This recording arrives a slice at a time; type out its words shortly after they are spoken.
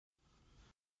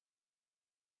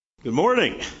Good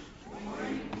morning.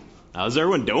 How's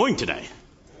everyone doing today?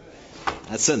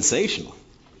 That's sensational.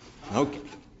 Okay.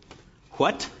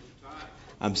 What?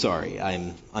 I'm sorry.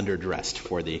 I'm underdressed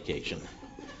for the occasion.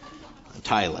 I'm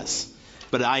tieless.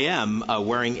 But I am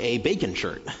wearing a bacon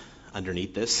shirt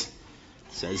underneath this.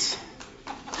 It says,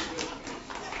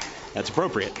 that's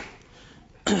appropriate.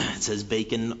 It says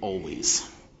bacon always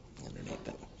underneath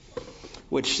it,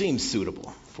 which seems suitable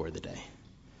for the day.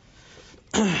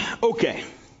 Okay.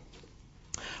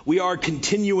 We are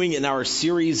continuing in our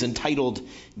series entitled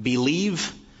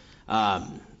Believe. I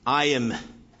am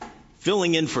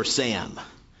filling in for Sam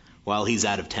while he's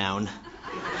out of town.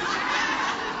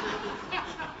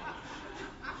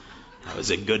 That was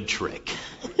a good trick.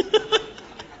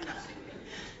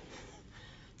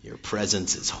 Your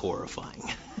presence is horrifying.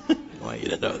 I want you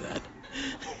to know that.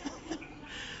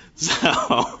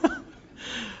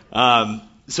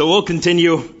 So we'll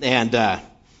continue, and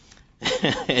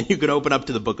you can open up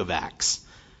to the book of Acts.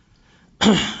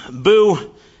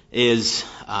 Boo is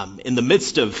in the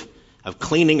midst of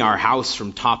cleaning our house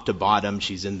from top to bottom.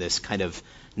 She's in this kind of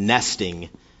nesting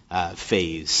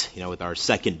phase, with our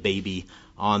second baby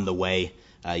on the way,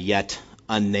 yet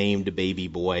unnamed baby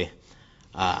boy.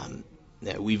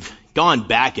 We've gone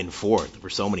back and forth for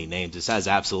so many names. This has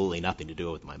absolutely nothing to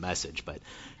do with my message, but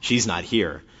she's not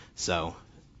here, so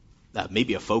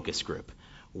maybe a focus group.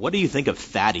 What do you think of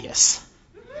Thaddeus?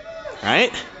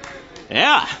 Right?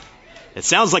 Yeah. It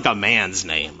sounds like a man's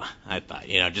name. I thought,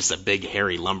 just a big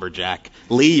hairy lumberjack.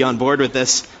 Lee, you on board with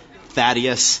this?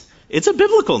 Thaddeus. It's a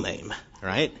biblical name,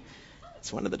 right?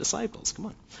 It's one of the disciples. Come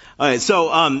on. All right,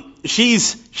 so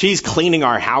she's cleaning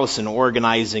our house and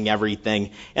organizing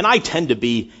everything, and I tend to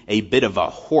be a bit of a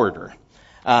hoarder.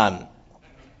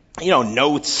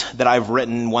 Notes that I've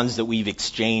written, ones that we've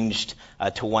exchanged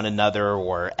to one another,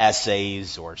 or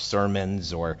essays, or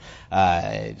sermons, or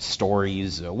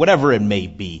stories, or whatever it may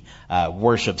be,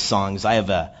 worship songs. I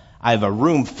have a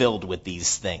room filled with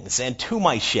these things, and to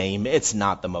my shame, it's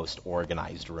not the most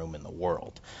organized room in the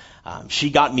world. She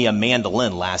got me a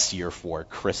mandolin last year for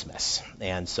Christmas,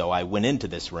 and so I went into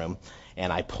this room,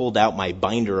 and I pulled out my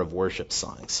binder of worship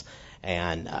songs.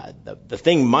 And the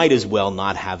thing might as well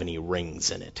not have any rings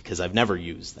in it, because I've never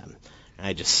used them. And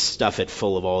I just stuff it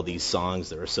full of all these songs,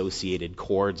 their associated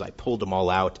chords. I pulled them all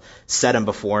out, set them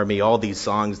before me, all these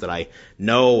songs that I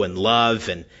know and love,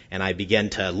 and I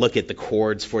began to look at the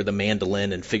chords for the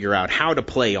mandolin and figure out how to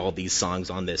play all these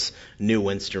songs on this new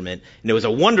instrument. And it was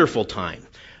a wonderful time.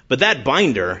 But that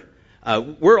binder,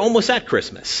 we're almost at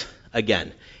Christmas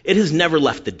again. It has never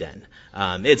left the den.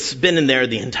 It's been in there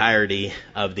the entirety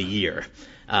of the year.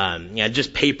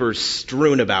 Just papers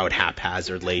strewn about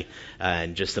haphazardly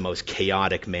in just the most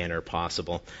chaotic manner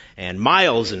possible. And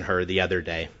Miles and her the other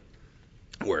day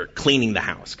were cleaning the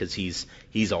house because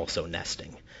he's also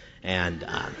nesting. And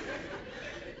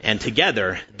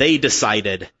together they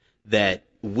decided that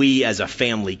we as a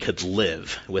family could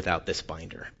live without this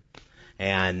binder.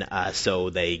 And so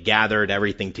they gathered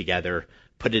everything together,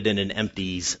 put it in an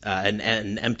empty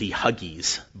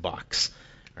Huggies box,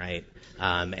 right?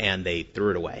 And they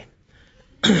threw it away.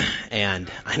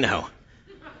 And I know.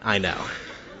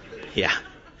 Yeah.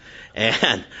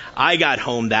 And I got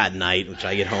home that night, which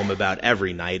I get home about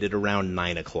every night at around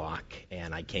 9 o'clock.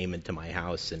 And I came into my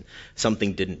house and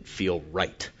something didn't feel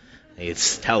right. I could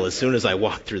tell as soon as I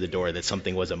walked through the door that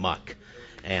something was amok.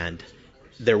 And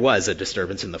there was a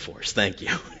disturbance in the force. Thank you.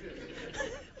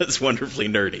 That's wonderfully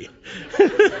nerdy.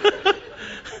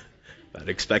 I'd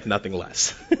expect nothing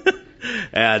less.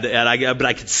 But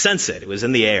I could sense it. It was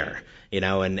in the air,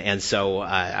 and so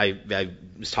I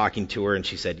was talking to her, and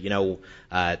she said, the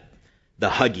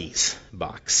Huggies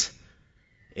box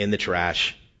in the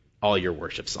trash, all your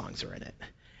worship songs are in it.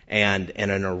 And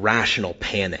an irrational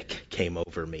panic came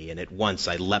over me, and at once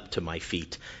I leapt to my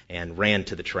feet and ran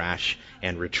to the trash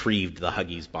and retrieved the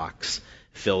Huggies box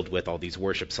filled with all these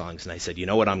worship songs. And I said, you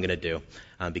know what I'm going to do?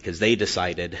 Because they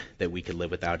decided that we could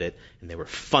live without it, and they were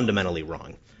fundamentally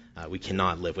wrong. We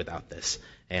cannot live without this.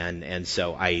 And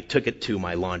so I took it to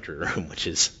my laundry room, which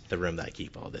is the room that I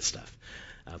keep all this stuff.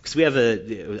 Because we have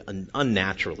an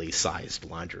unnaturally sized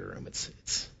laundry room.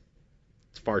 It's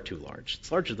far too large.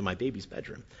 It's larger than my baby's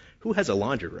bedroom. Who has a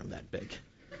laundry room that big?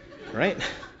 Right?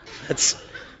 It's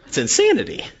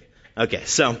insanity. Okay,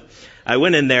 so I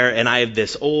went in there, and I have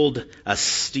this old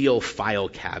steel file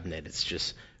cabinet. It's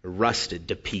just rusted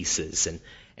to pieces.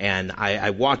 And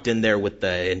I walked in there with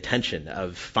the intention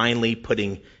of finally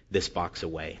putting this box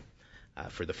away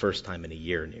for the first time in a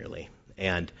year nearly.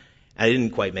 And I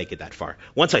didn't quite make it that far.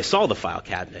 Once I saw the file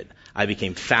cabinet, I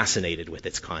became fascinated with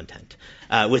its content.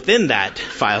 Within that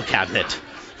file cabinet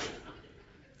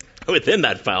Within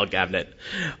that file cabinet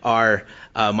are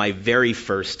my very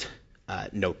first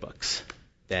notebooks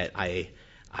that I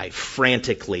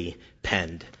frantically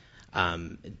penned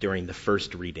during the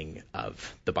first reading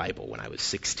of the Bible when I was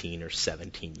 16 or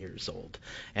 17 years old.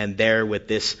 And there, with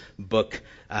this book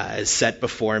set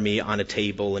before me on a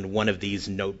table, and one of these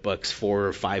notebooks, 4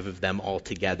 or 5 of them all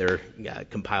together,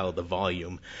 compile the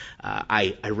volume,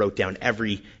 I wrote down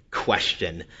every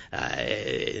question,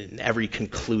 every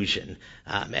conclusion,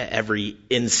 every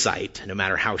insight, no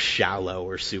matter how shallow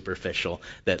or superficial,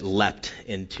 that leapt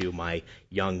into my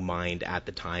young mind at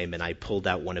the time. And I pulled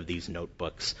out one of these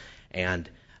notebooks, and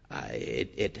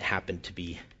it happened to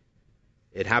be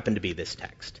this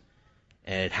text,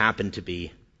 and it happened to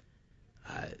be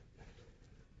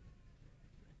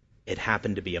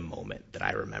a moment that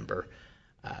I remember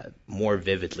more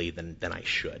vividly than I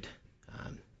should.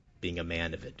 Being a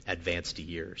man of advanced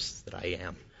years that I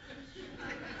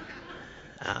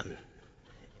am.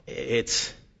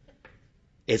 It's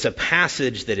a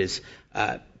passage that is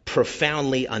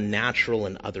profoundly unnatural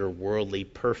and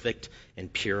otherworldly, perfect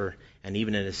and pure, and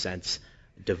even in a sense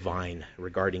divine,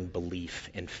 regarding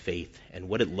belief and faith and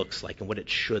what it looks like and what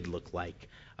it should look like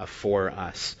for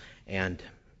us. And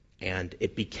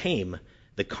it became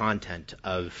the content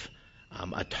of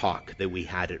a talk that we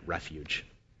had at Refuge.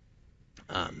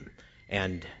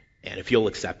 And if you'll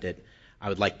accept it, I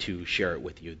would like to share it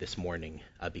with you this morning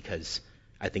because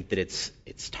I think that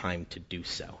it's time to do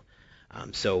so.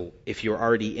 So if you're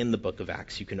already in the book of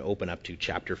Acts, you can open up to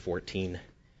chapter 14.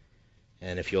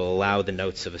 And if you'll allow the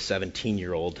notes of a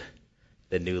 17-year-old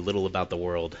that knew little about the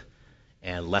world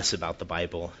and less about the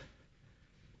Bible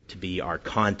to be our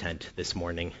content this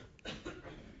morning,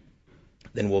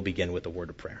 then we'll begin with a word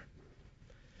of prayer.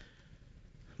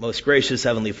 Most gracious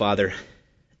Heavenly Father,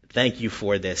 thank you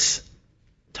for this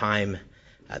time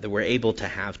that we're able to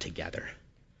have together.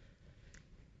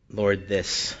 Lord,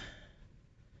 this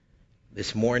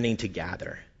morning to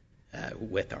gather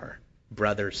with our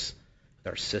brothers,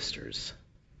 with our sisters,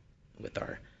 with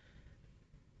our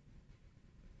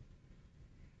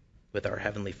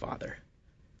Heavenly Father,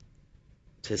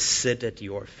 to sit at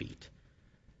your feet,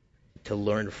 to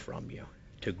learn from you,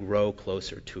 to grow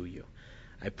closer to you.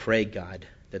 I pray, God,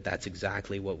 that that's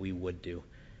exactly what we would do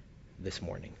this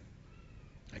morning.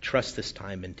 I trust this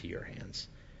time into your hands.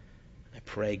 I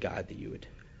pray, God, that you would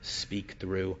speak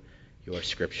through your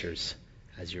scriptures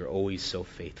as you're always so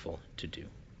faithful to do.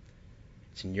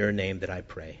 It's in your name that I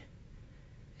pray.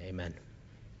 Amen.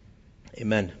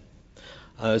 Amen.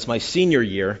 It was my senior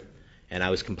year, and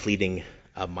I was completing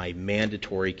my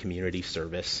mandatory community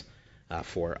service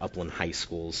for Upland High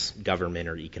School's government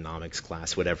or economics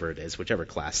class, whatever it is, whichever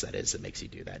class that is that makes you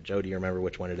do that. Joe, do you remember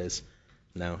which one it is?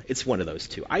 No, it's one of those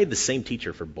two. I had the same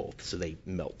teacher for both, so they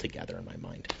melt together in my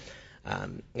mind.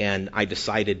 And I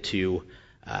decided to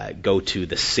go to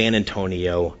the San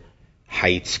Antonio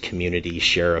Heights Community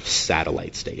Sheriff's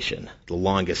Satellite Station, the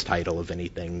longest title of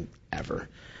anything ever.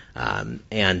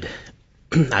 And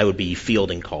I would be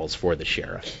fielding calls for the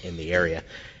sheriff in the area.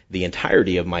 The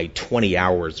entirety of my 20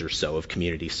 hours or so of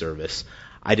community service,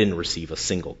 I didn't receive a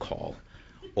single call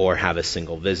or have a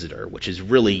single visitor, which is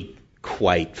really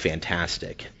quite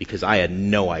fantastic because I had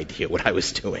no idea what I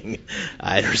was doing.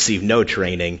 I had received no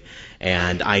training,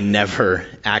 and I never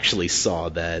actually saw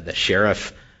the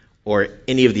sheriff or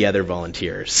any of the other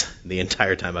volunteers the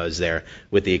entire time I was there,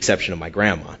 with the exception of my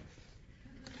grandma.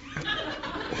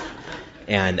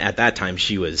 And at that time,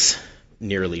 she was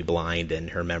nearly blind,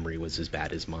 and her memory was as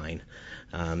bad as mine.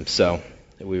 So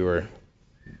we were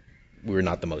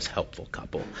not the most helpful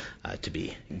couple to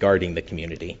be guarding the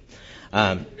community.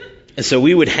 And so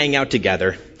we would hang out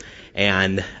together,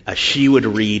 and she would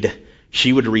read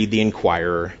the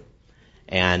Inquirer,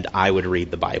 and I would read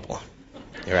the Bible,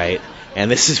 right? And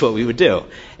this is what we would do.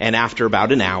 And after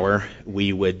about an hour,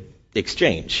 we would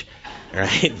exchange,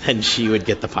 right? Then she would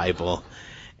get the Bible,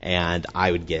 and I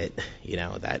would get,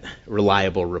 that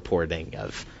reliable reporting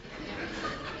of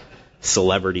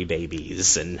celebrity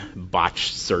babies and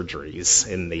botched surgeries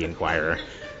in the Inquirer.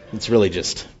 It's really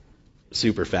just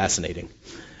super fascinating.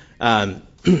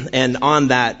 And on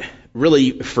that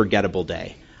really forgettable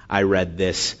day, I read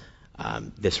this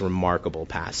remarkable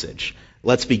passage.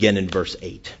 Let's begin in verse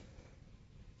 8.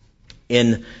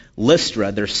 In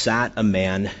Lystra there sat a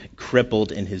man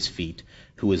crippled in his feet,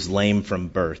 who was lame from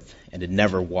birth and had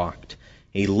never walked.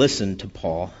 He listened to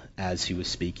Paul as he was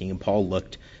speaking, and Paul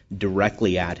looked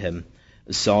directly at him,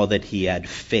 saw that he had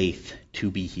faith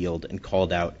to be healed, and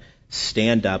called out,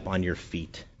 "Stand up on your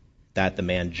feet." That the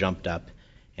man jumped up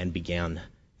and began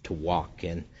to walk.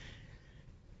 And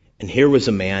here was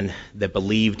a man that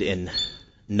believed in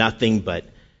nothing but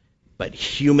but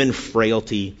human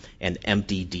frailty and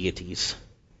empty deities.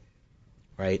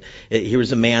 Right? Here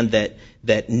was a man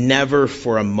that never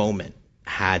for a moment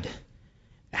had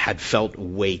felt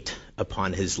weight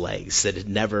upon his legs, that had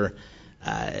never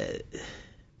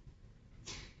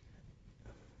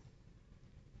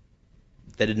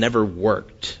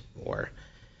worked or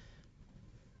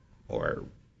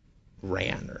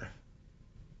ran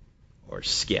or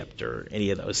skipped or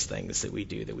any of those things that we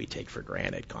do that we take for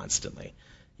granted constantly.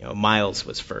 Miles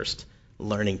was first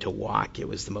learning to walk. It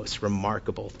was the most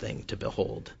remarkable thing to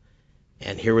behold.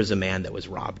 And here was a man that was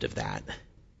robbed of that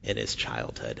in his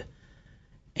childhood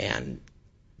and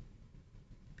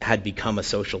had become a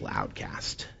social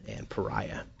outcast and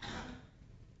pariah.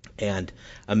 And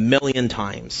 1,000,000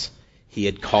 times he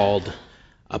had called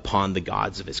upon the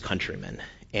gods of his countrymen,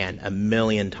 and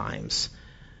 1,000,000 times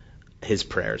his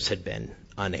prayers had been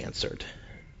unanswered.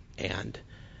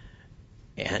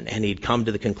 And he'd come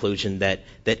to the conclusion that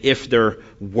if there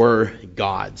were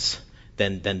gods,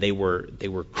 then they were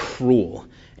cruel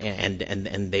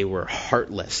and they were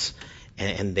heartless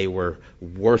and they were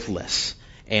worthless.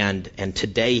 And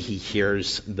today he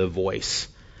hears the voice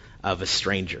of a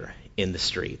stranger in the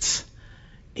streets.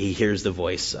 He hears the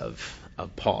voice of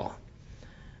Paul.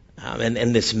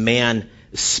 And this man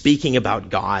speaking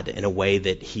about God in a way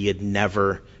that he had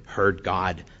never heard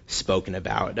God spoken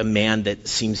about. A man that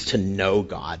seems to know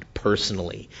God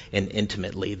personally and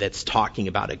intimately, that's talking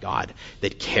about a God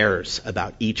that cares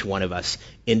about each one of us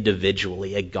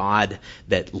individually, a God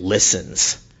that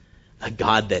listens, a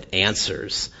God that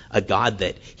answers, a God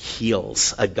that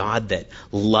heals, a God that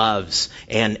loves,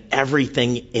 and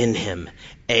everything in him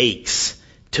aches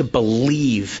to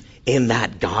believe in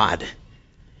that God,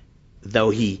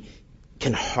 though he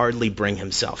can hardly bring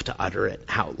himself to utter it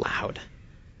out loud.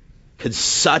 Could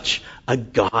such a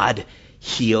God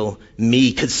heal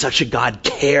me? Could such a God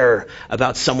care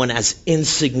about someone as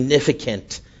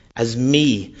insignificant as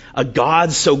me? A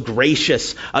God so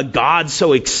gracious, a God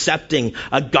so accepting,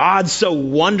 a God so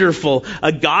wonderful,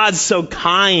 a God so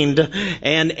kind.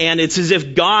 And it's as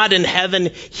if God in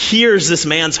heaven hears this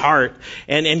man's heart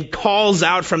and calls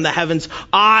out from the heavens,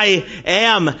 I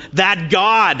am that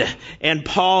God. And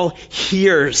Paul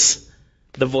hears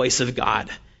the voice of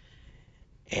God.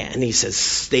 And he says,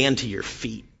 stand to your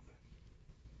feet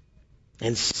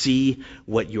and see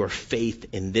what your faith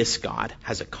in this God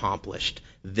has accomplished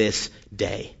this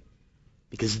day.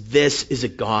 Because this is a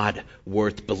God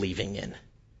worth believing in.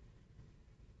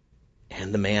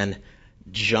 And the man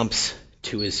jumps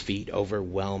to his feet,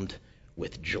 overwhelmed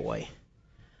with joy.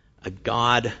 A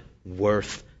God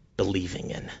worth believing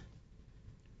in.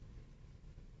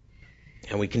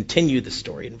 And we continue the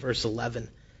story in verse 11.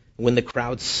 When the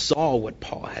crowd saw what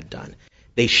Paul had done,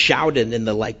 they shouted in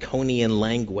the Lycaonian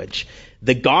language,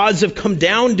 the gods have come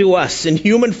down to us in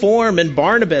human form, and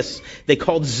Barnabas they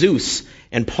called Zeus,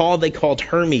 and Paul they called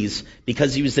Hermes,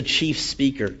 because he was the chief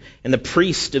speaker. And the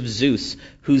priest of Zeus,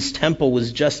 whose temple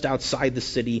was just outside the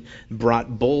city,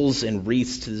 brought bulls and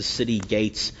wreaths to the city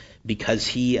gates, because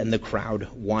he and the crowd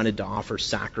wanted to offer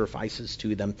sacrifices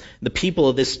to them. The people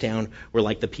of this town were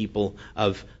like the people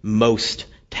of most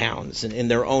towns, and in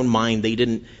their own mind they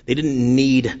didn't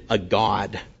need a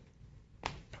god,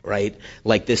 right?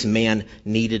 Like this man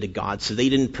needed a god, so they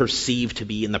didn't perceive to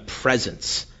be in the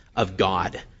presence of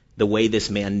God the way this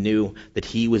man knew that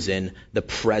he was in the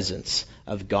presence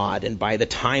of God. And by the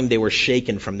time they were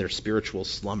shaken from their spiritual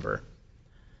slumber,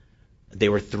 they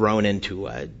were thrown into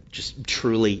just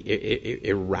truly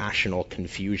irrational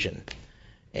confusion.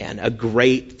 And a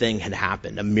great thing had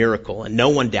happened, a miracle, and no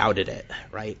one doubted it,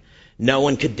 right? No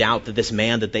one could doubt that this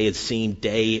man that they had seen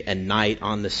day and night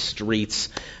on the streets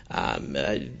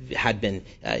had been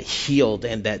healed,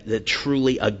 and that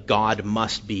truly a God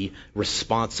must be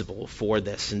responsible for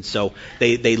this. And so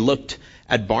they looked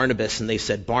at Barnabas and they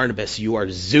said, Barnabas, you are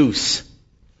Zeus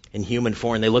in human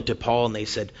form. They looked at Paul and they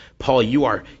said, Paul, you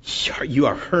are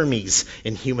Hermes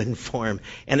in human form.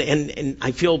 And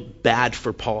I feel bad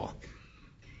for Paul,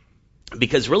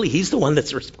 because really he's the one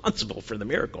that's responsible for the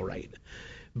miracle, right?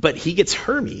 But he gets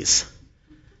Hermes,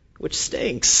 which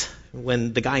stinks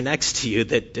when the guy next to you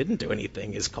that didn't do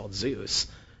anything is called Zeus,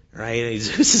 right? And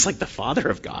Zeus is like the father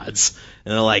of gods.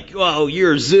 And they're like, whoa,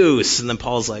 you're Zeus. And then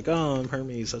Paul's like, oh, I'm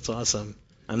Hermes. That's awesome.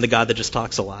 I'm the god that just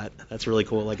talks a lot. That's really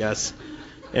cool, I guess.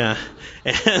 Yeah.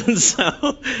 And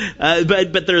so,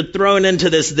 but they're thrown into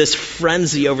this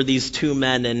frenzy over these two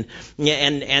men,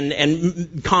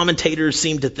 and commentators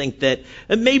seem to think that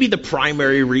maybe the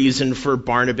primary reason for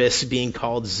Barnabas being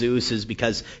called Zeus is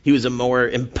because he was a more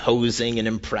imposing and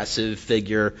impressive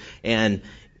figure, and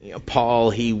Paul,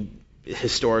 he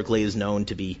historically is known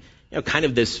to be kind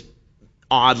of this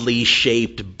oddly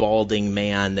shaped, balding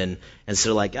man, and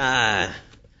so like, you're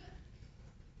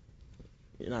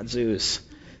not Zeus.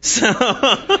 So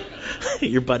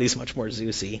your buddy's much more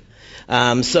Zeusy.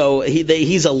 So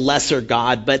he's a lesser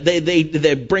god, but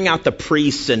they bring out the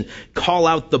priests and call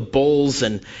out the bulls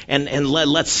and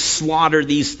let's slaughter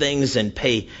these things and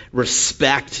pay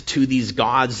respect to these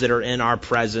gods that are in our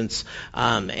presence,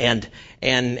 and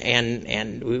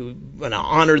we want to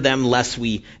honor them lest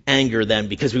we anger them,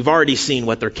 because we've already seen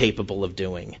what they're capable of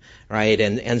doing, right?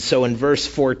 And so in verse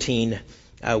 14.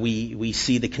 We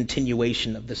see the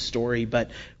continuation of the story. But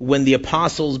when the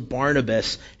apostles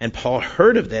Barnabas and Paul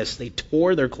heard of this, they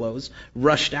tore their clothes,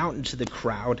 rushed out into the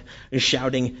crowd, and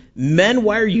shouting, "Men,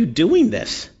 why are you doing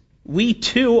this? We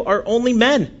too are only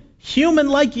men, human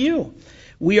like you.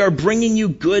 We are bringing you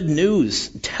good news,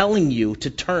 telling you to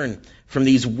turn from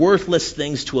these worthless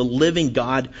things to a living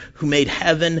God who made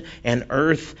heaven and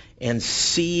earth and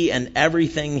sea and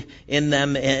everything in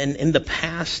them. And in the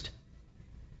past,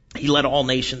 He let all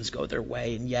nations go their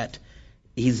way, and yet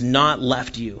He's not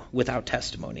left you without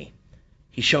testimony.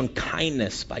 He's shown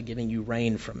kindness by giving you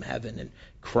rain from heaven and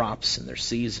crops in their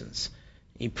seasons.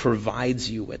 He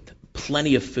provides you with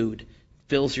plenty of food,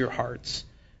 fills your hearts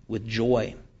with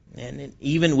joy." And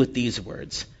even with these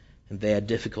words, they had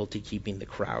difficulty keeping the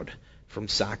crowd from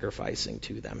sacrificing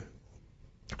to them.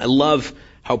 I love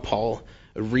how Paul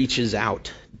reaches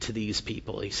out to these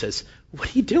people. He says, "What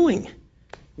are you doing?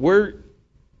 We're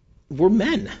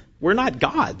men. We're not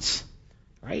gods,"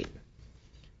 right?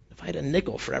 If I had a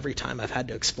nickel for every time I've had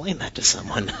to explain that to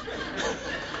someone.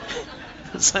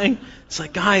 It's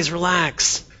like, guys,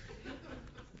 relax.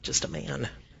 Just a man.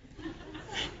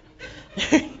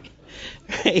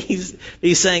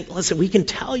 He's saying, listen, we can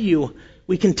tell you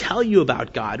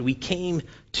about God. We came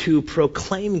to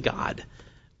proclaim God,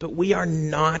 but we are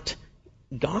not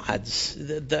gods.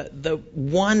 The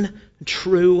one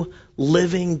true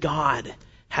living God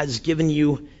has given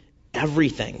you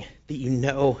everything that you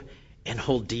know and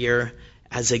hold dear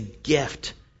as a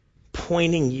gift,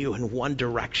 pointing you in one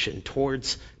direction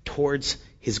towards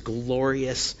His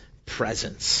glorious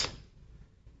presence.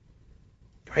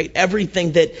 Right?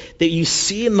 Everything that you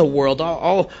see in the world,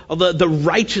 all the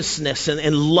righteousness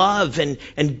and love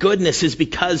and goodness is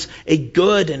because a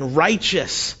good and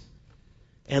righteous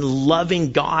and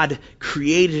loving God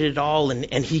created it all,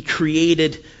 and He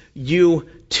created you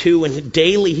too, and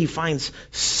daily He finds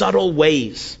subtle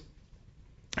ways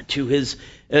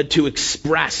to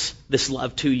express this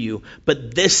love to you.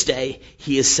 But this day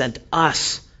He has sent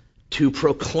us to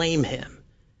proclaim Him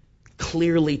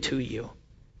clearly to you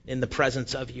in the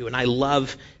presence of you. And I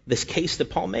love this case that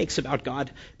Paul makes about God,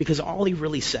 because all he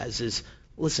really says is,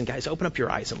 listen guys, open up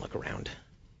your eyes and look around.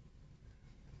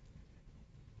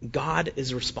 God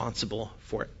is responsible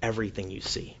for everything you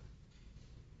see.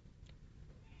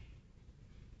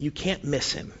 You can't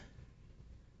miss Him.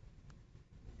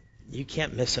 You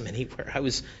can't miss Him anywhere. I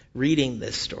was reading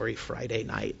this story Friday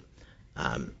night.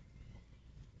 I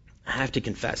have to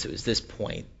confess, it was this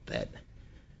point that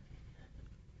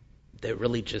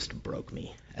really just broke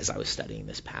me as I was studying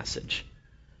this passage.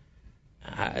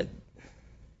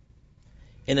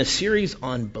 In a series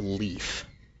on belief,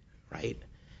 right,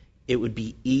 it would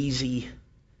be easy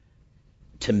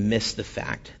to miss the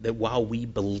fact that while we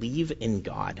believe in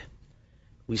God,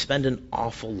 we spend an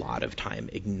awful lot of time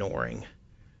ignoring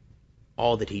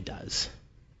all that He does.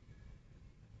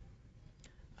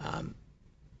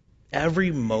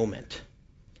 Every moment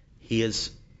He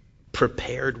is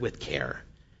prepared with care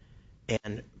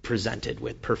and presented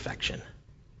with perfection.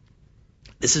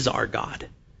 This is our God.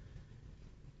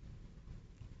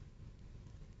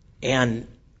 And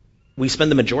we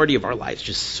spend the majority of our lives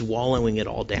just swallowing it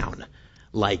all down,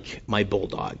 like my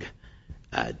bulldog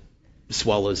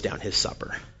swallows down his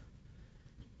supper.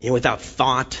 Without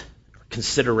thought, or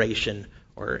consideration,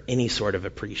 or any sort of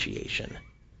appreciation.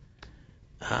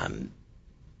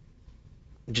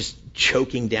 Just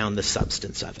choking down the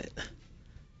substance of it.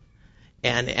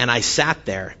 And I sat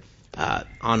there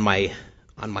on my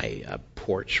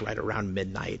porch right around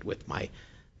midnight with my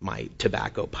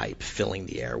tobacco pipe filling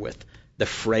the air with the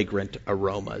fragrant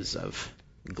aromas of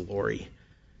glory,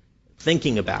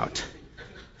 thinking about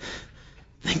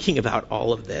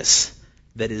all of this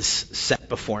that is set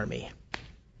before me,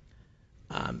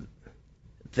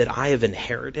 that I have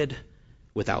inherited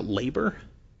without labor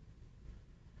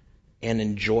and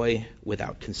enjoy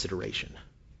without consideration.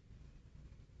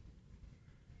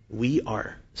 We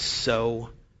are so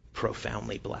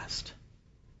profoundly blessed.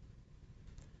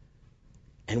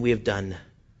 And we have done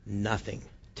nothing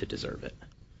to deserve it.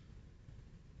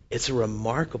 It's a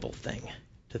remarkable thing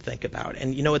to think about.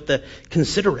 And you know what? The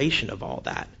consideration of all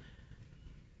that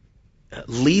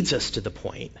leads us to the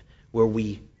point where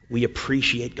we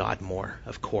appreciate God more,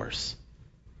 of course.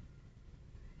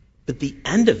 But the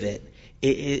end of it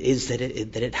is that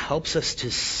it helps us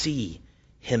to see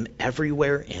him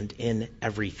everywhere and in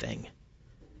everything.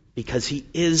 Because he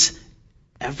is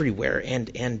everywhere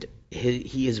and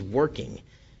he is working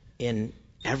in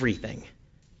everything.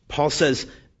 Paul says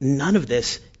none of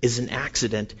this is an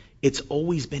accident. It's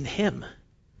always been him.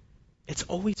 It's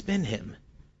always been him.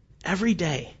 Every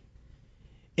day.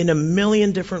 In a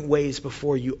million different ways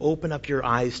before you open up your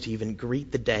eyes to even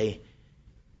greet the day,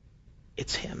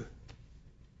 it's him.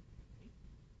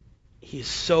 He is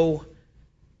so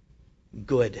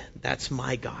good. That's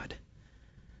my God.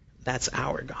 That's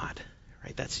our God,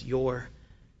 right? That's your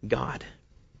God.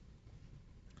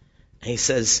 And he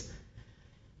says,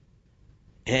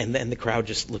 and then the crowd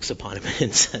just looks upon him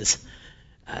and says,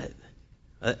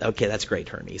 okay, that's great,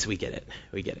 Hermes. We get it.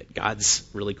 We get it. God's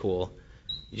really cool.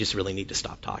 You just really need to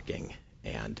stop talking.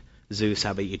 And Zeus,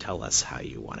 how about you tell us how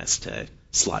you want us to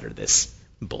slaughter this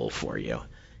bull for you?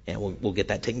 And we'll get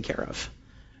that taken care of.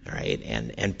 All right?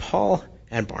 And Paul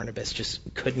and Barnabas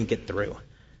just couldn't get through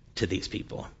to these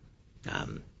people.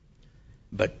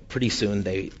 But pretty soon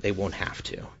they won't have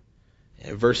to.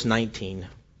 In verse 19,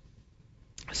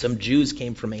 some Jews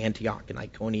came from Antioch and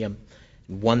Iconium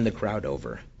and won the crowd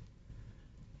over.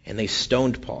 And they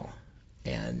stoned Paul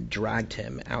and dragged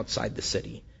him outside the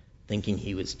city, thinking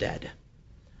he was dead.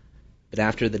 But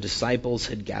after the disciples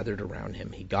had gathered around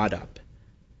him, he got up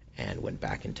and went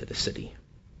back into the city.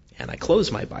 And I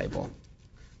closed my Bible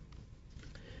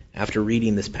after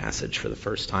reading this passage for the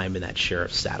first time in that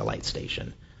sheriff's satellite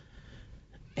station.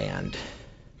 And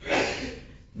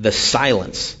the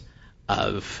silence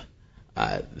of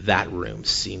that room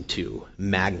seemed to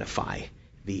magnify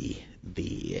the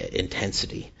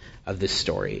intensity of this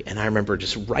story. And I remember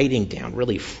just writing down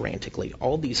really frantically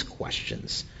all these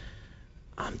questions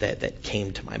that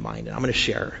came to my mind. And I'm going to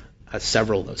share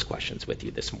several of those questions with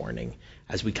you this morning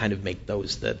as we kind of make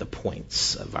those the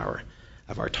points of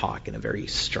our talk in a very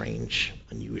strange,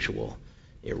 unusual,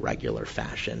 irregular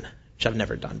fashion, which I've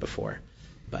never done before.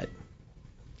 But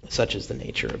such is the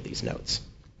nature of these notes.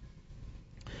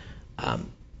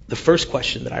 The first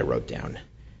question that I wrote down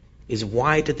is,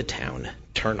 why did the town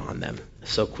turn on them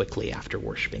so quickly after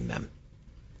worshiping them?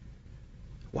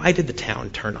 Why did the town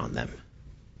turn on them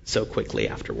so quickly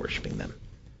after worshiping them?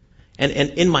 And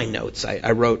in my notes,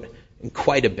 I wrote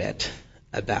quite a bit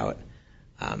about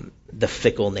the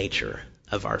fickle nature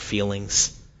of our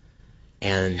feelings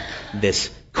and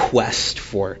this quest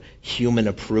for human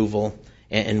approval,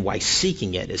 and why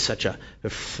seeking it is such a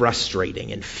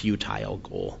frustrating and futile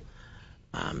goal.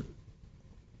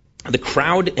 The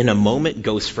crowd in a moment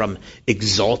goes from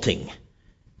exalting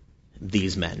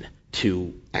these men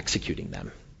to executing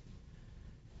them.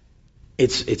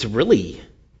 It's really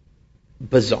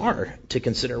bizarre to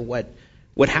consider what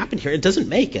happened here. It doesn't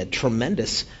make a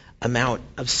tremendous amount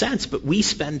of sense, but we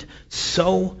spend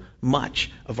so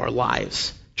much of our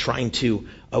lives trying to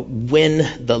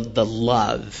win the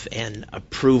love and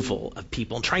approval of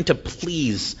people, and trying to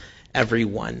please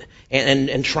everyone,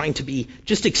 and trying to be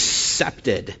just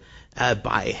accepted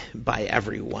by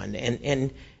everyone.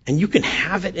 And you can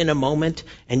have it in a moment,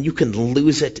 and you can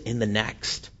lose it in the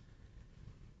next.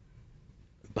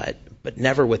 But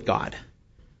never with God.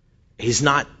 He's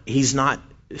not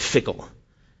fickle.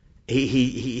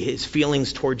 His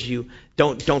feelings towards you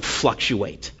don't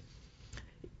fluctuate.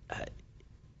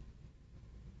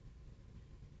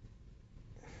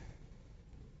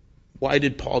 Why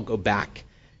did Paul go back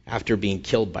after being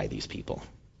killed by these people?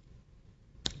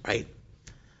 Right?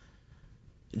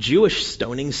 Jewish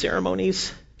stoning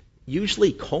ceremonies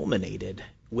usually culminated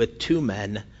with two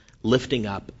men lifting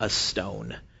up a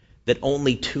stone that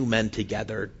only two men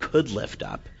together could lift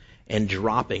up, and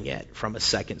dropping it from a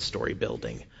second-story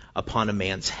building upon a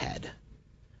man's head.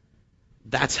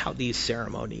 That's how these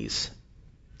ceremonies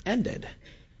ended.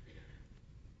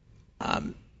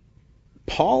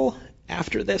 Paul,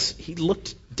 after this, he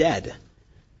looked dead.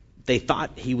 They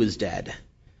thought he was dead.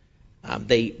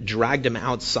 They dragged him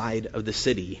outside of the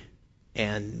city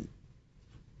and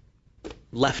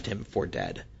left him for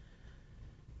dead.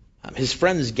 His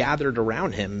friends gathered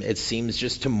around him, it seems,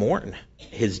 just to mourn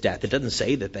his death. It doesn't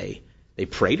say that they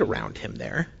prayed around him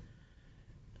there.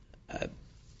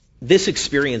 This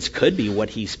experience could be what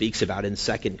he speaks about in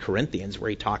 2 Corinthians, where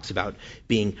he talks about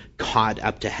being caught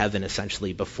up to heaven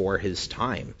essentially before his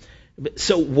time.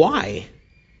 So why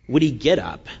would he get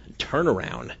up, turn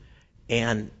around,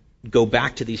 and go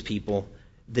back to these people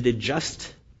that had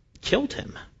just killed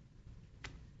him?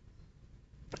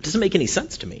 It doesn't make any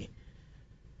sense to me.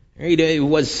 Right?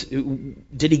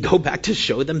 Did he go back to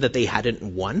show them that they hadn't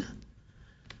won?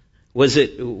 Was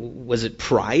it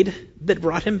pride that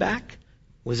brought him back?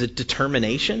 Was it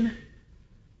determination?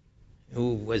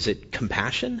 Was it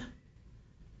compassion?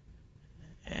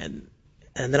 And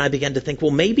then I began to think,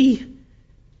 well, maybe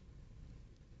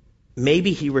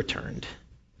he returned.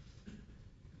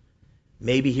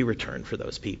 Maybe he returned for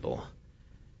those people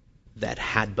that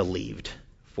had believed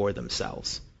for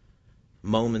themselves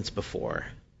moments before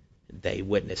they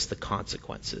witnessed the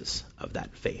consequences of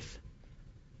that faith.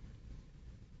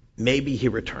 Maybe he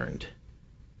returned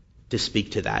to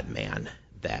speak to that man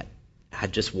that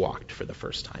had just walked for the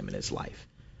first time in his life,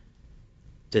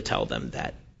 to tell them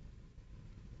that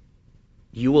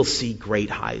you will see great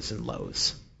highs and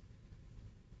lows,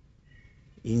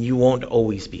 and you won't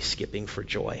always be skipping for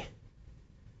joy.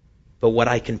 But what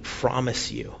I can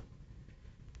promise you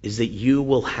is that you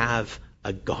will have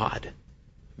a God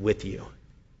with you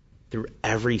through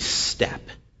every step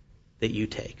that you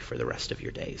take for the rest of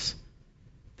your days.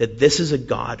 That this is a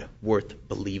God worth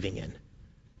believing in.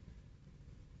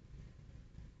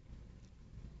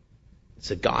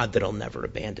 It's a God that'll never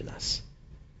abandon us.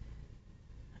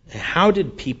 And how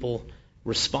did people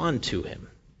respond to him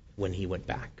when he went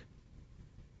back?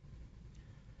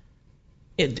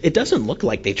 It doesn't look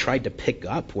like they tried to pick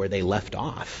up where they left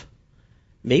off.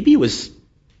 Maybe it was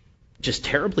just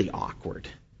terribly awkward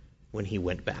when he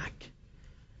went back.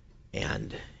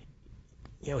 And,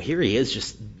 here he is,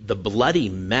 just the bloody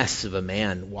mess of a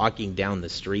man walking down the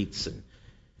streets. And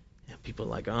people are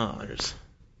like, oh,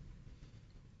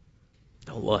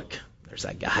 look, there's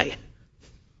that guy.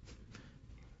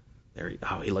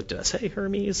 He looked at us. Hey,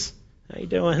 Hermes, how you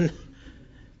doing?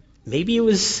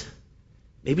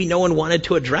 Maybe no one wanted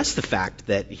to address the fact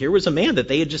that here was a man that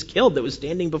they had just killed that was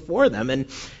standing before them. And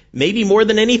maybe more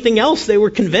than anything else, they were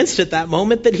convinced at that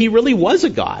moment that he really was a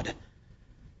god.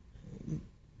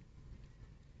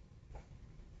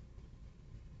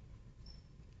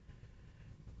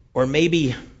 Or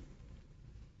maybe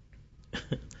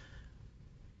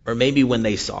when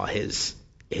they saw his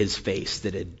face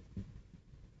that had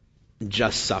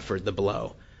just suffered the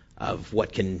blow of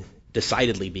what can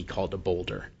decidedly be called a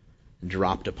boulder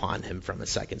dropped upon him from a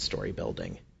second-story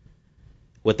building.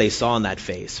 What they saw in that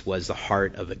face was the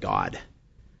heart of a God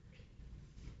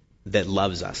that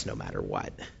loves us no matter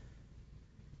what,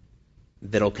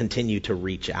 that'll continue to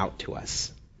reach out to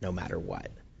us no matter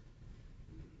what.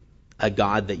 A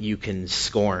God that you can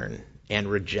scorn and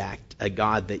reject, a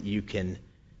God that you can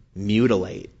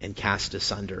mutilate and cast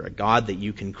asunder, a God that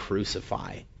you can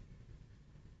crucify,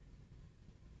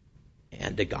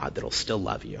 and a God that'll still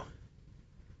love you.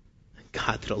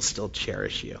 God that'll still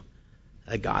cherish you,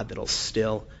 a God that'll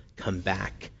still come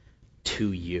back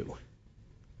to you.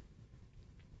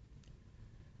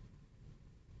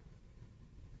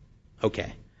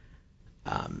 Okay.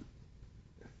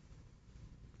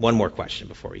 One more question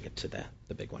before we get to the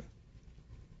big one.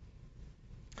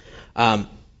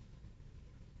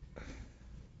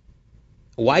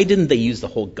 Why didn't they use the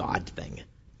whole God thing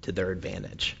to their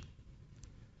advantage?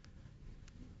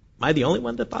 Am I the only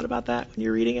one that thought about that when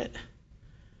you're reading it?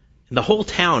 And the whole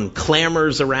town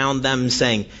clamors around them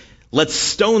saying, let's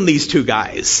stone these two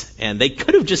guys. And they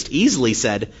could have just easily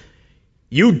said,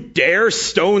 you dare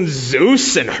stone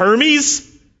Zeus and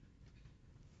Hermes?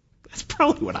 That's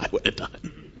probably what I would have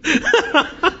done.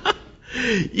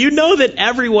 You know that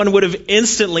everyone would have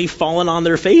instantly fallen on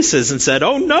their faces and said,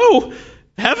 oh no,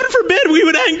 heaven forbid we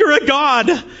would anger a god.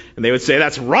 And they would say,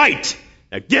 that's right,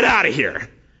 now get out of here.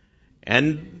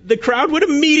 And the crowd would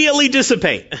immediately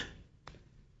dissipate.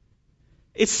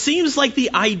 It seems like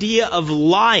the idea of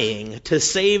lying to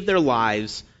save their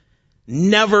lives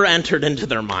never entered into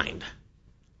their mind.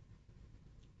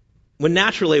 When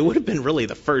naturally it would have been really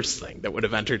the first thing that would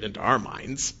have entered into our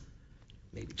minds.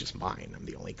 Maybe just mine. I'm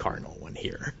the only carnal one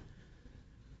here.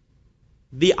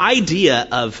 The idea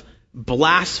of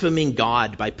blaspheming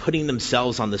God by putting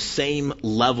themselves on the same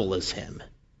level as him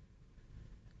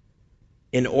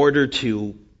in order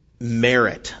to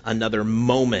merit another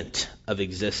moment of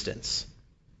existence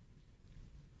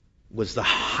was the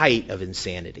height of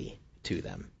insanity to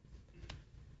them.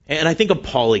 And I think of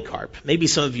Polycarp. Maybe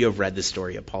some of you have read the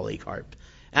story of Polycarp.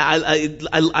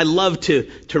 I love to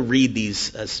read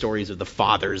these stories of the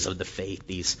fathers of the faith,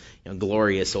 these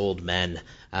glorious old men,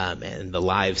 and the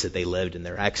lives that they lived and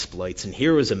their exploits. And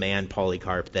here was a man,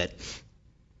 Polycarp,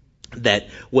 that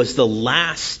was the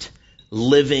last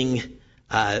living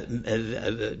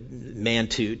man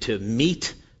to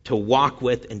meet, to walk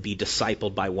with, and be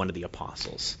discipled by one of the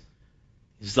apostles.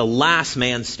 He's the last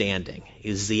man standing.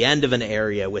 He's the end of an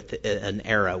era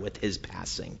with his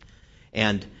passing.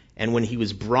 And when he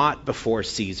was brought before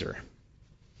Caesar,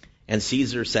 and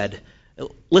Caesar said,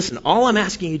 listen, all I'm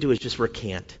asking you to do is just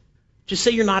recant. Just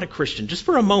say you're not a Christian, just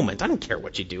for a moment. I don't care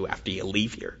what you do after you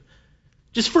leave here.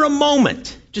 Just for a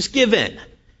moment, just give in.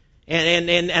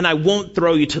 And I won't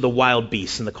throw you to the wild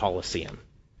beasts in the Colosseum.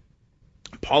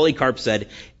 Polycarp said,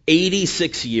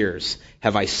 86 years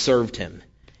have I served him,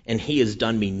 and he has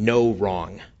done me no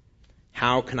wrong.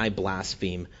 How can I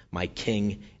blaspheme my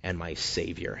King and my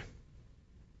Savior?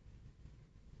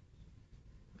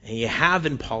 And you have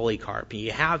in Polycarp, and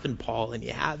you have in Paul, and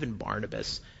you have in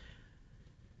Barnabas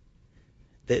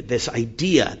this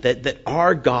idea that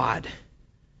our God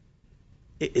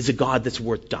is a God that's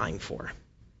worth dying for.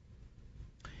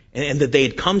 And that they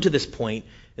had come to this point,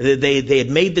 they had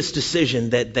made this decision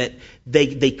that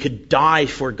they could die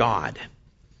for God.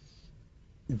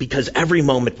 Because every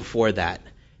moment before that,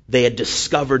 they had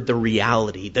discovered the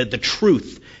reality, the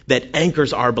truth that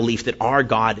anchors our belief that our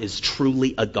God is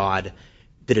truly a God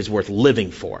that is worth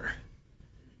living for.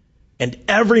 And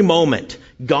every moment,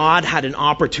 God had an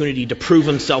opportunity to prove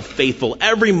himself faithful.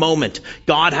 Every moment,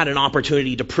 God had an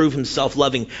opportunity to prove himself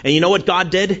loving. And you know what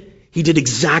God did? He did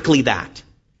exactly that.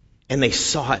 And they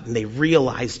saw it, and they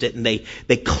realized it, and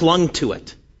they clung to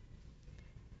it.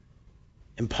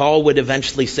 And Paul would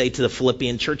eventually say to the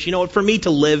Philippian church, you know what, for me to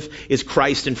live is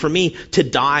Christ, and for me to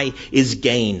die is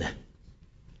gain.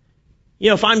 You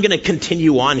know, if I'm going to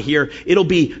continue on here, it'll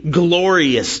be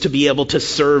glorious to be able to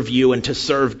serve you and to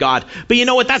serve God. But you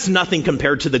know what, that's nothing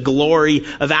compared to the glory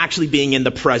of actually being in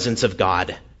the presence of God.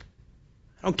 I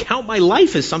don't count my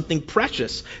life as something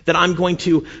precious that I'm going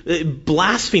to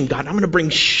blaspheme God. I'm going to bring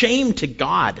shame to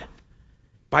God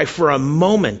by for a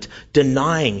moment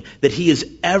denying that he is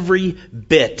every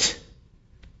bit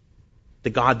the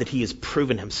God that he has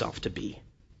proven himself to be.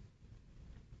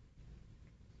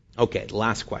 Okay, the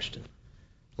last question.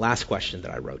 Last question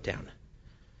that I wrote down.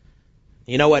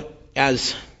 You know what?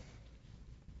 As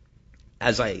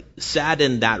I sat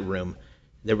in that room,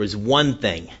 there was one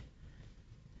thing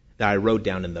that I wrote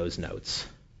down in those notes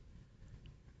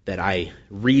that I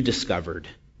rediscovered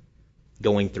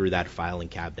going through that filing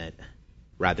cabinet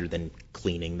rather than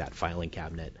cleaning that filing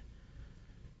cabinet.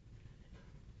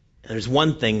 And there's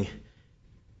one thing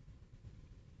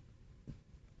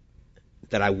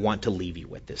that I want to leave you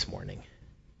with this morning.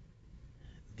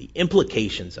 The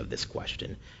implications of this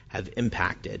question have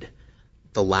impacted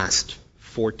the last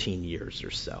 14 years or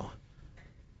so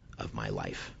of my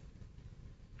life.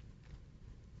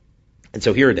 And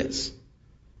so here it is.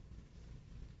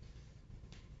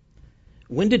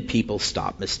 When did people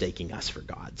stop mistaking us for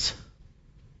gods?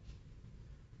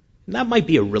 And that might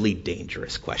be a really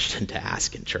dangerous question to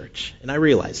ask in church, and I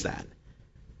realize that.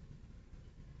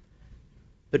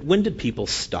 But when did people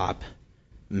stop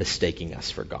mistaking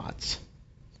us for gods?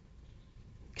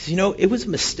 Because, you know, it was a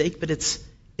mistake, but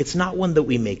it's not one that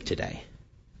we make today.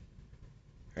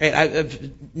 Right?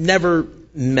 I've never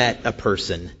met a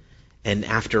person and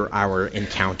after our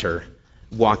encounter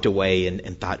walked away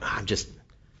and thought,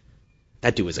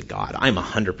 that dude was a god. I'm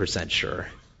 100% sure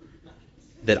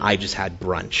that I just had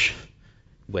brunch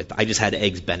I just had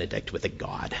eggs Benedict with a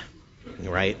god,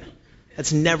 right?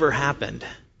 That's never happened.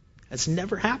 That's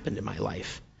never happened in my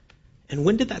life. And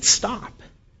when did that stop?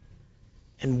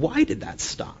 And why did that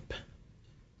stop?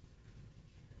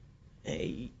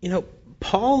 You know,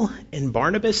 Paul and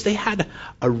Barnabas, they had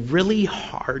a really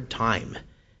hard time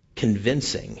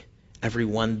convincing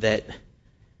everyone that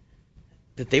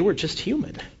they were just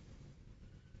human.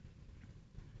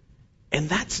 And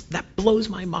that blows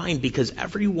my mind because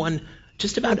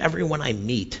just about everyone I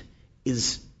meet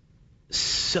is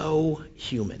so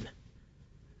human,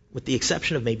 with the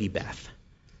exception of maybe Beth,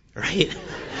 right?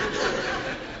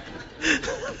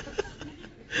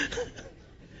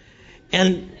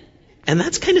 And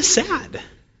that's kind of sad,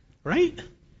 right?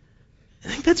 I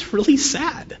think that's really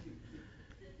sad.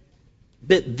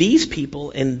 But these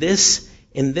people in this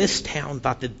town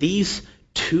thought that these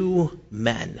two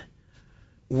men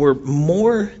were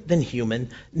more than human,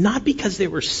 not because they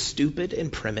were stupid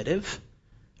and primitive,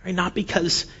 right? Not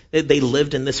because they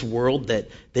lived in this world that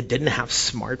didn't have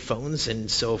smartphones, and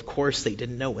so of course they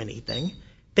didn't know anything.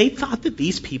 They thought that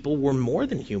these people were more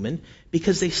than human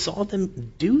because they saw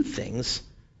them do things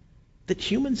that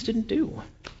humans didn't do.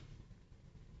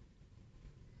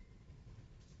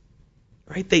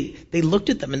 Right? They looked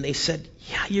at them and they said,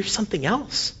 yeah, you're something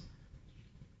else.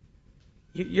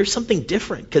 You're something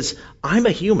different because I'm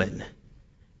a human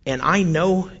and I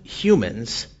know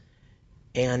humans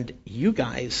and you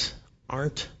guys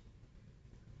aren't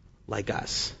like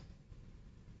us.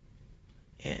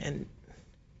 And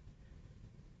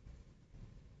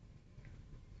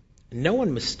no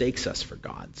one mistakes us for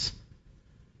gods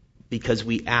because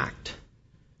we act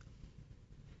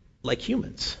like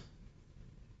humans.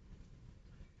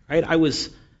 Right? I was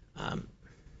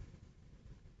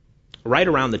right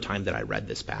around the time that I read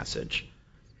this passage.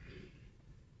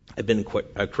 I've been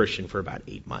a Christian for about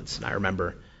 8 months, and I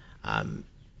remember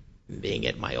being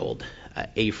at my old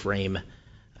A-frame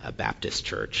Baptist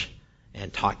church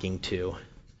and talking to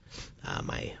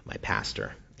my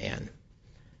pastor, and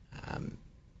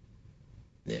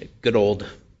good old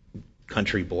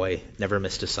country boy, never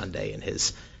missed a Sunday in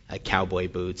his cowboy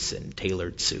boots and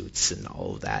tailored suits and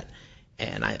all of that,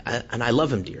 and I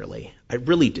love him dearly, I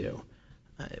really do,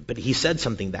 but he said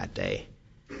something that day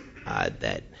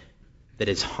that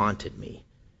has haunted me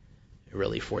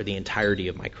really for the entirety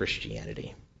of my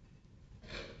Christianity.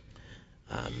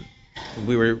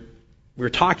 We were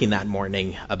talking that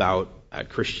morning about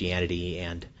Christianity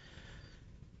and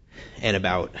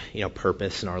about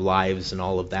purpose in our lives and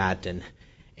all of that,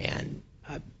 and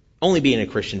only being a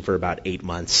Christian for about 8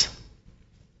 months,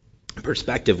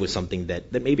 perspective was something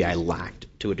that maybe I lacked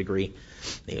to a degree.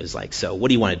 And he was like, "So what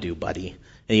do you want to do, buddy?"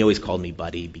 And he always called me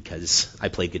buddy because I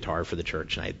played guitar for the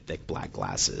church and I had thick black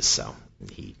glasses, so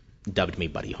he dubbed me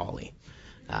Buddy Holly.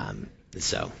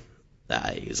 So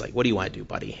he was like, "What do you want to do,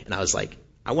 buddy?" And I was like,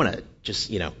 "I want to just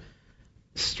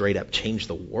straight up change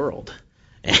the world."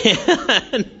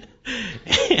 And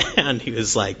he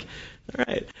was like, "All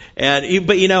right."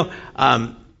 But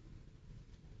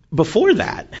before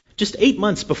that, just 8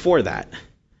 months before that,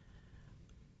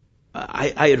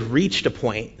 I had reached a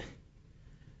point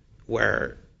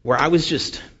where I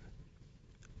was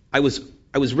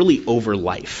really over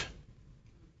life.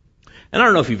 And I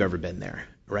don't know if you've ever been there,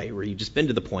 right? Where you've just been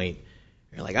to the point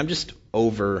where you're like, I'm just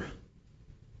over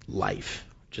life,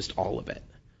 just all of it.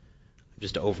 I'm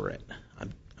just over it.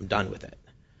 I'm done with it.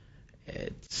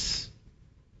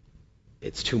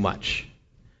 It's too much.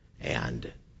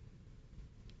 And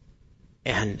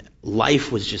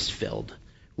life was just filled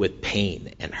with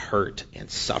pain and hurt and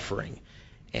suffering,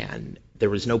 and there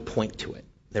was no point to it.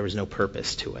 There was no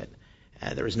purpose to it.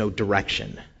 There was no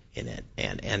direction in it.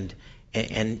 And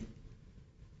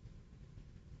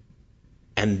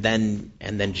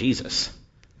then Jesus.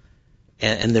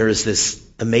 And there was this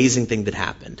amazing thing that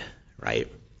happened, right?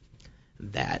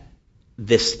 That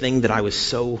this thing that I was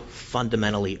so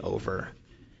fundamentally over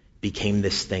became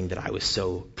this thing that I was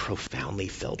so profoundly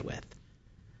filled with.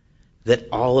 That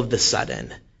all of the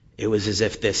sudden, it was as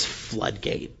if this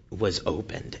floodgate was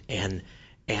opened, and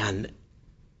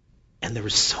there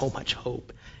was so much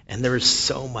hope, and there was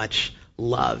so much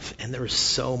love, and there was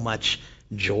so much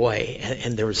joy,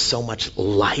 and there was so much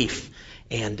life,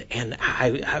 and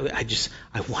I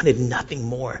wanted nothing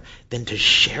more than to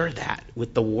share that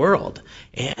with the world.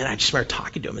 And I just remember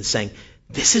talking to him and saying,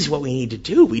 "This is what we need to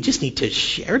do. We just need to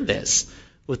share this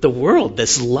with the world,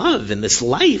 this love and this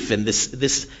life and this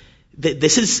is."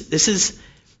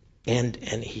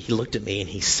 And he looked at me and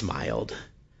he smiled,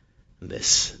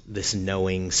 this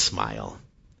knowing smile.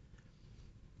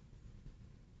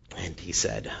 And he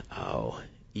said, "Oh,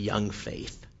 young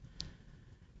faith."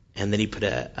 And then he put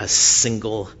a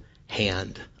single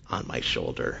hand on my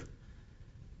shoulder,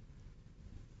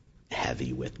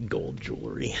 heavy with gold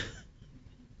jewelry.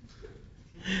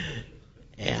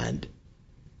 And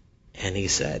he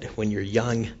said, "When you're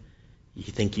young, you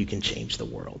think you can change the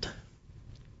world.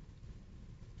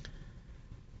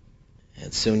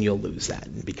 And soon you'll lose that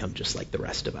and become just like the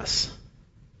rest of us."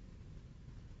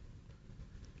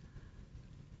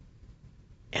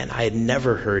 And I had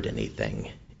never heard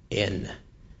anything in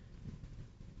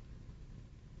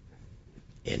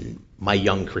my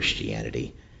young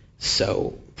Christianity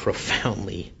so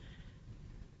profoundly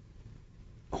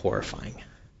horrifying.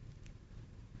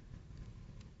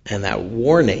 And that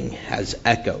warning has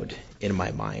echoed in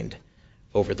my mind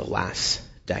over the last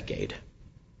decade.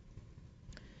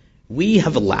 We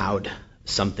have allowed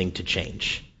something to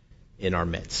change in our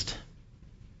midst.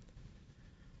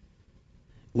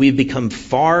 We've become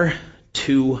far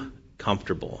too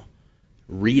comfortable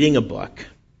reading a book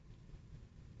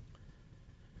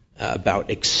about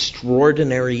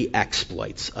extraordinary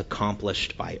exploits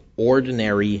accomplished by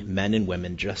ordinary men and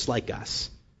women just like us,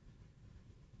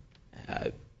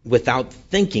 without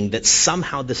thinking that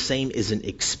somehow the same isn't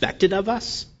expected of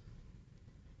us,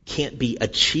 can't be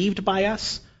achieved by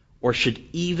us, or should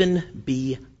even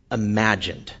be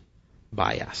imagined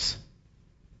by us.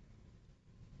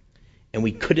 And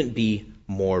we couldn't be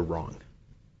more wrong.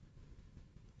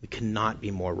 We cannot be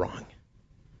more wrong.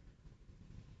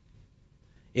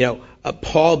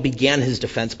 Paul began his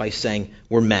defense by saying,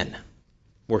 we're men.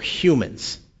 were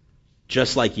humans,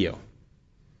 just like you.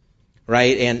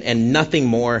 Right? And nothing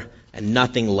more and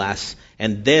nothing less.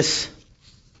 And this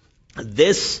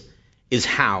is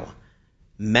how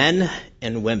men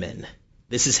and women,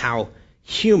 this is how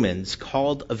humans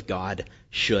called of God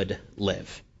should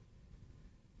live.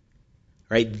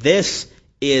 Right? This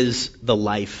is the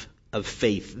life of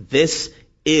faith. This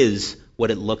is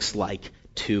what it looks like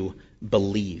to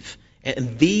believe.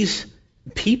 And these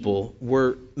people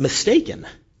were mistaken.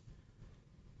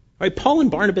 Right? Paul and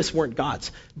Barnabas weren't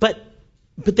gods, but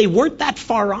they weren't that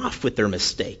far off with their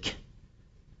mistake.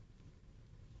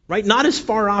 Right? Not as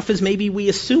far off as maybe we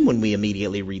assume when we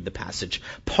immediately read the passage.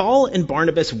 Paul and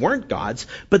Barnabas weren't gods,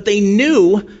 but they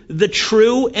knew the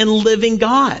true and living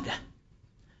God.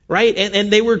 Right?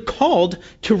 And they were called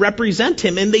to represent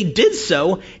him, and they did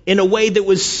so in a way that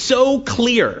was so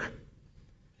clear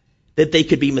that they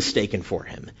could be mistaken for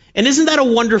him. And isn't that a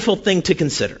wonderful thing to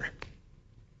consider?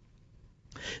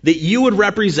 That you would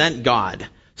represent God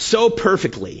so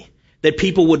perfectly that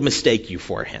people would mistake you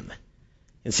for him.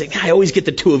 And say, I always get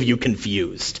the two of you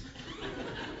confused.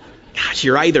 Gosh,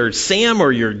 you're either Sam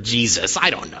or you're Jesus.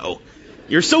 I don't know.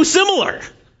 You're so similar,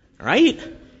 right?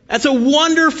 That's a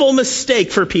wonderful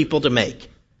mistake for people to make.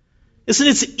 Listen,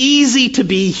 it's easy to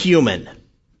be human.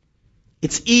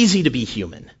 It's easy to be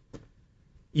human.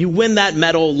 You win that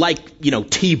medal like,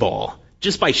 T-ball,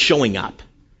 just by showing up.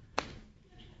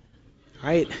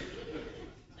 Right?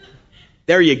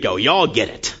 There you go. Y'all get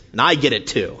it. And I get it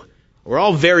too. We're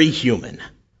all very human.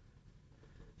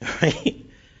 Right?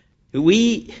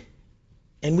 We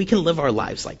can live our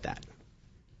lives like that.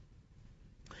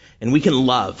 And we can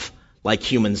love like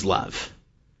humans love.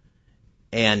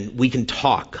 And we can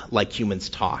talk like humans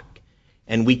talk.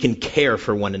 And we can care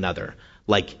for one another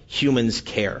like humans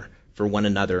care for one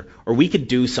another. Or we could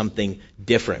do something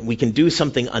different. We can do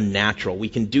something unnatural. We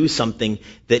can do something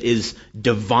that is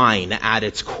divine at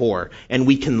its core. And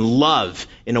we can love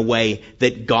in a way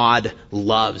that God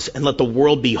loves, and let the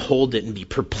world behold it and be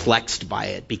perplexed by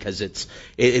it, because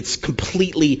it's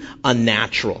completely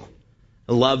unnatural.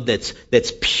 A love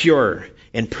that's pure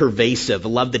and pervasive, a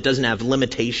love that doesn't have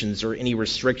limitations or any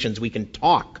restrictions. We can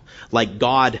talk like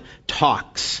God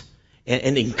talks,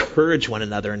 and encourage one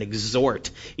another and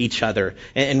exhort each other.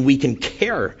 And we can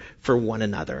care for one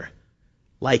another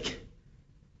like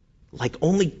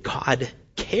only God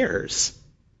cares,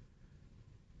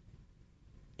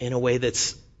 in a way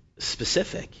that's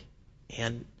specific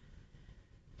and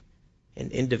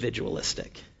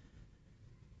individualistic.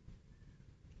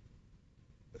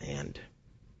 And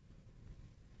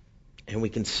we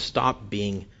can stop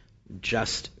being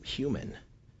just human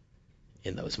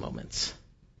in those moments.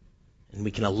 And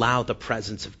we can allow the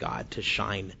presence of God to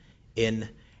shine in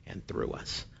and through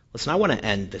us. Listen, I want to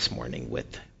end this morning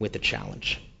with a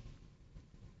challenge.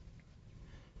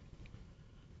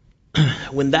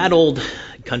 When that old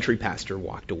country pastor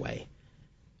walked away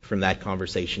from that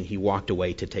conversation, he walked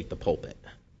away to take the pulpit.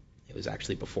 It was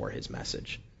actually before his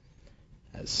message.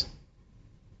 As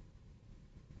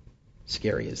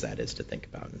scary as that is to think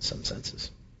about in some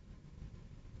senses.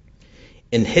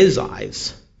 In his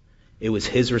eyes, it was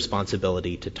his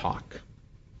responsibility to talk.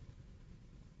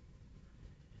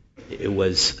 It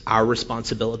was our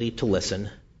responsibility to listen,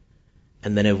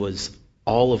 and then it was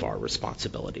all of our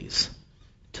responsibilities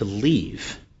to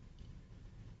leave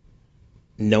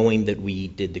knowing that we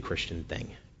did the Christian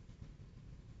thing.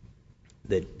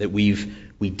 That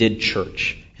we did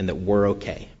church, and that we're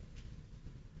okay.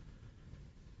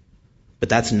 But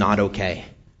that's not okay.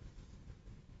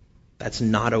 That's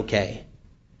not okay.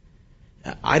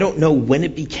 I don't know when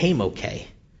it became okay,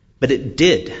 but it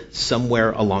did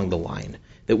somewhere along the line.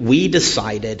 That we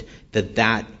decided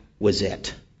that was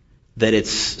it. That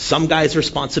it's some guy's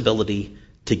responsibility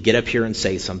to get up here and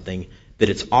say something. That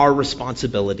it's our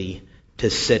responsibility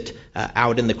to sit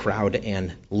out in the crowd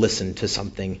and listen to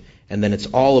something. And then it's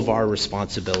all of our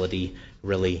responsibility,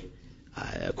 really,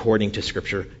 according to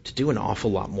Scripture, to do an awful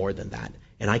lot more than that.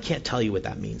 And I can't tell you what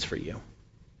that means for you.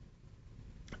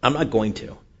 I'm not going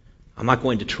to. I'm not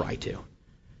going to try to,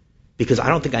 because I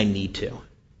don't think I need to.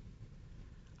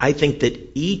 I think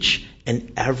that each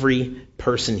and every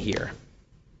person here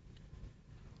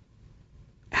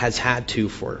has had to,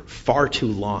 for far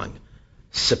too long,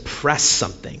 suppress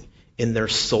something in their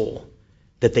soul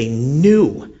that they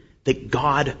knew that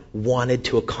God wanted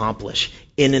to accomplish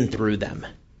in and through them.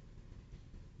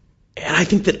 And I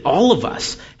think that all of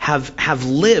us have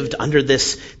lived under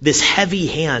this heavy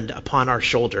hand upon our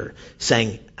shoulder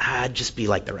saying, just be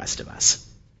like the rest of us.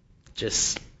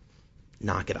 Just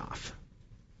knock it off.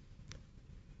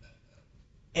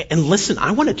 And listen,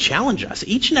 I want to challenge us,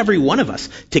 each and every one of us,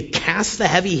 to cast the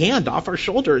heavy hand off our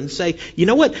shoulder and say, you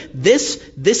know what? This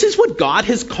is what God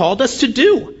has called us to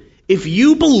do. If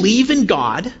you believe in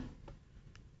God,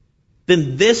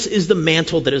 then this is the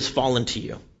mantle that has fallen to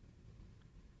you.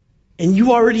 And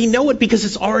you already know it because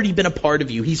it's already been a part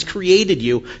of you. He's created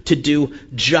you to do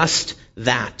just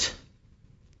that.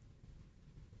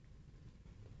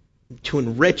 To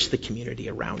enrich the community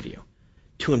around you.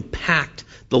 To impact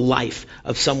the life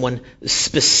of someone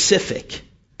specific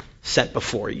set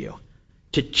before you.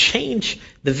 To change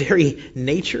the very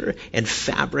nature and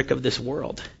fabric of this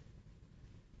world.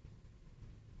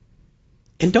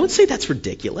 And don't say that's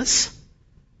ridiculous.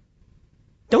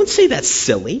 Don't say that's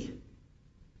silly.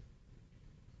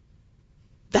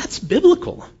 That's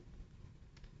biblical.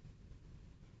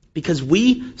 Because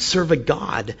we serve a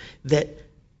God that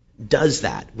does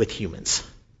that with humans.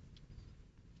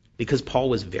 Because Paul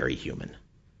was very human.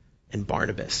 And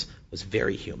Barnabas was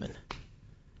very human.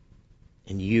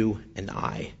 And you and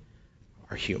I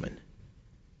are human.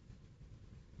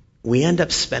 We end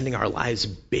up spending our lives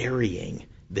burying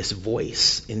this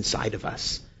voice inside of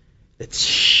us that's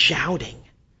shouting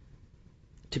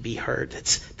to be heard,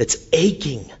 that's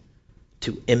aching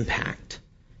to impact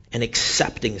and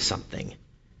accepting something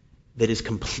that is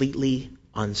completely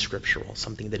unscriptural,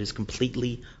 something that is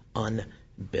completely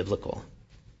unbiblical.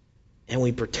 And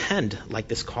we pretend like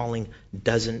this calling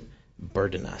doesn't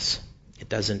burden us. It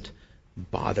doesn't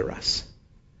bother us.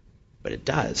 But it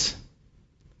does.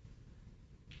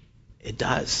 It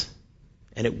does.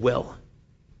 And it will.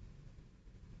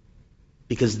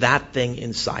 Because that thing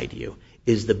inside you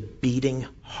is the beating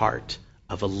heart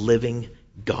of a living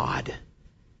God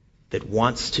that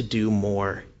wants to do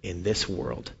more in this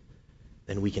world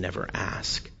than we can ever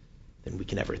ask, than we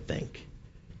can ever think,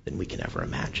 than we can ever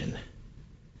imagine.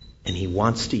 And he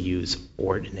wants to use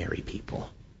ordinary people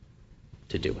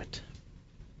to do it.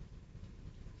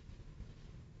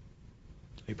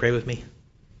 Will you pray with me?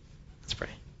 Let's pray.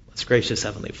 Let's gracious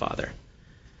Heavenly Father.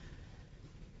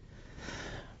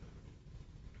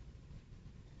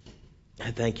 I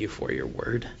thank you for your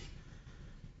word.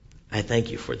 I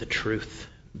thank you for the truth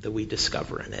that we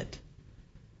discover in it.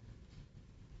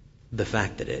 The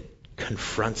fact that it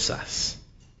confronts us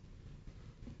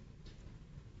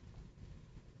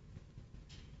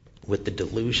with the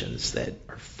delusions that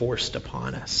are forced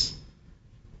upon us.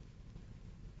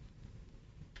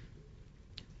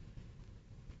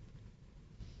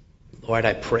 Lord,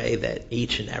 I pray that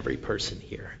each and every person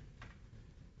here,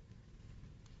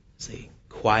 as they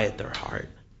quiet their heart,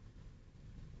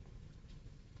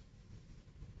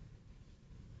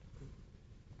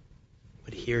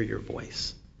 would hear your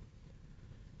voice,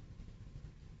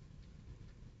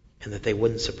 and that they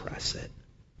wouldn't suppress it.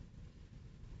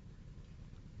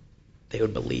 They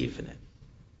would believe in it.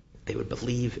 They would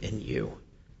believe in you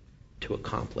to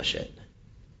accomplish it.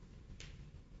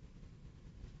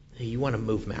 You want to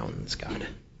move mountains, God.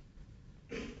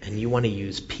 And you want to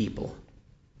use people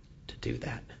to do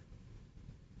that.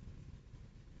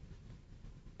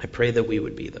 I pray that we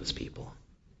would be those people.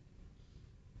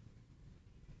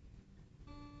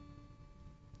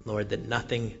 Lord, that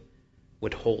nothing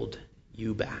would hold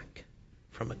you back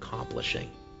from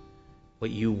accomplishing what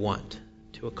you want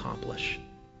to accomplish.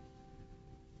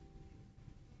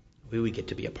 We would get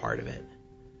to be a part of it.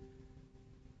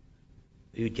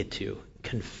 We would get to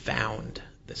confound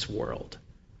this world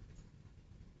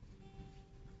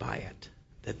by it.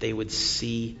 That they would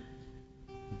see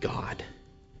God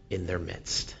in their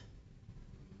midst,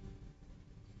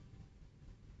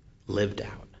 lived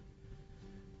out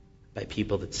by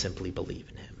people that simply believe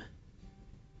in him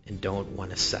and don't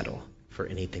want to settle for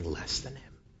anything less than him.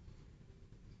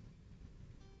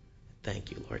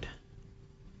 Thank you, Lord.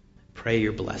 Pray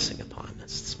your blessing upon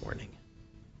us this morning.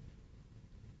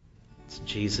 It's in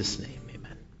Jesus' name,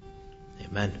 amen.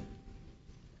 Amen.